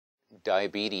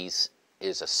Diabetes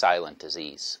is a silent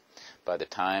disease. By the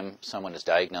time someone is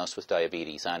diagnosed with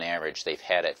diabetes, on average, they've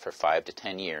had it for 5 to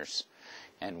 10 years,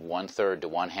 and 1/3 to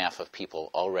 1/2 of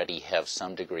people already have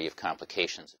some degree of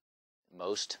complications.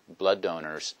 Most blood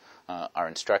donors are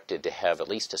instructed to have at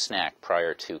least a snack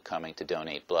prior to coming to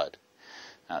donate blood.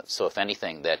 So if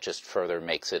anything, that just further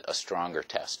makes it a stronger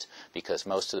test, because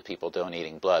most of the people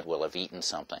donating blood will have eaten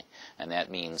something, and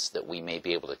that means that we may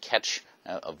be able to catch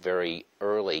a very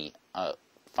early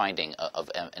finding of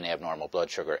an abnormal blood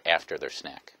sugar after their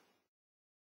snack.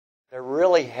 There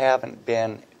really haven't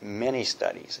been many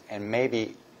studies, and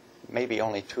maybe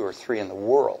only 2 or 3 in the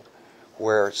world,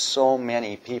 where so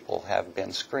many people have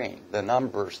been screened. The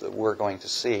numbers that we're going to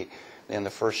see in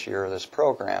the first year of this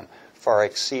program far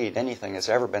exceed anything that's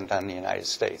ever been done in the United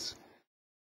States.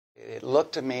 It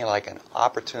looked to me like an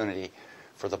opportunity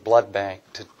for the blood bank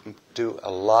to do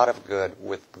a lot of good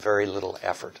with very little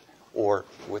effort, or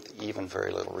with even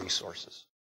very little resources.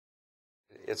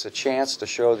 It's a chance to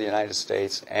show the United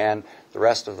States and the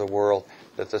rest of the world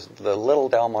that the little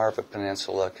Delmarva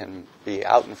Peninsula can be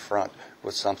out in front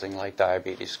with something like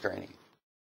diabetes screening.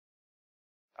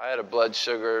 I had a blood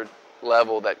sugar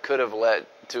level that could have led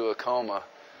to a coma.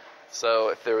 So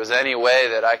if there was any way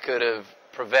that I could have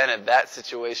prevented that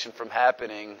situation from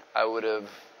happening, I would have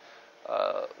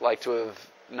liked to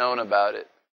have known about it.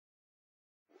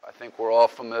 I think we're all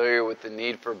familiar with the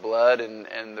need for blood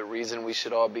and the reason we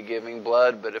should all be giving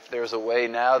blood, but if there's a way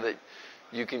now that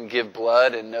you can give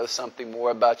blood and know something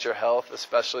more about your health,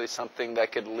 especially something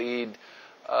that could lead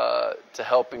to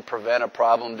helping prevent a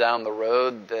problem down the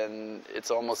road, then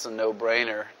it's almost a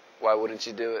no-brainer. Why wouldn't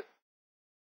you do it?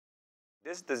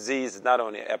 This disease is not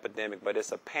only an epidemic, but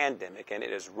it's a pandemic, and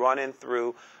it is running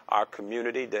through our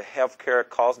community. The healthcare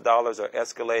cost dollars are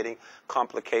escalating.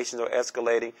 Complications are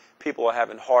escalating. People are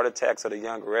having heart attacks at a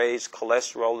younger age.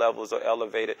 Cholesterol levels are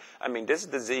elevated. I mean, this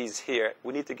disease here,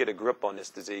 we need to get a grip on this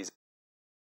disease.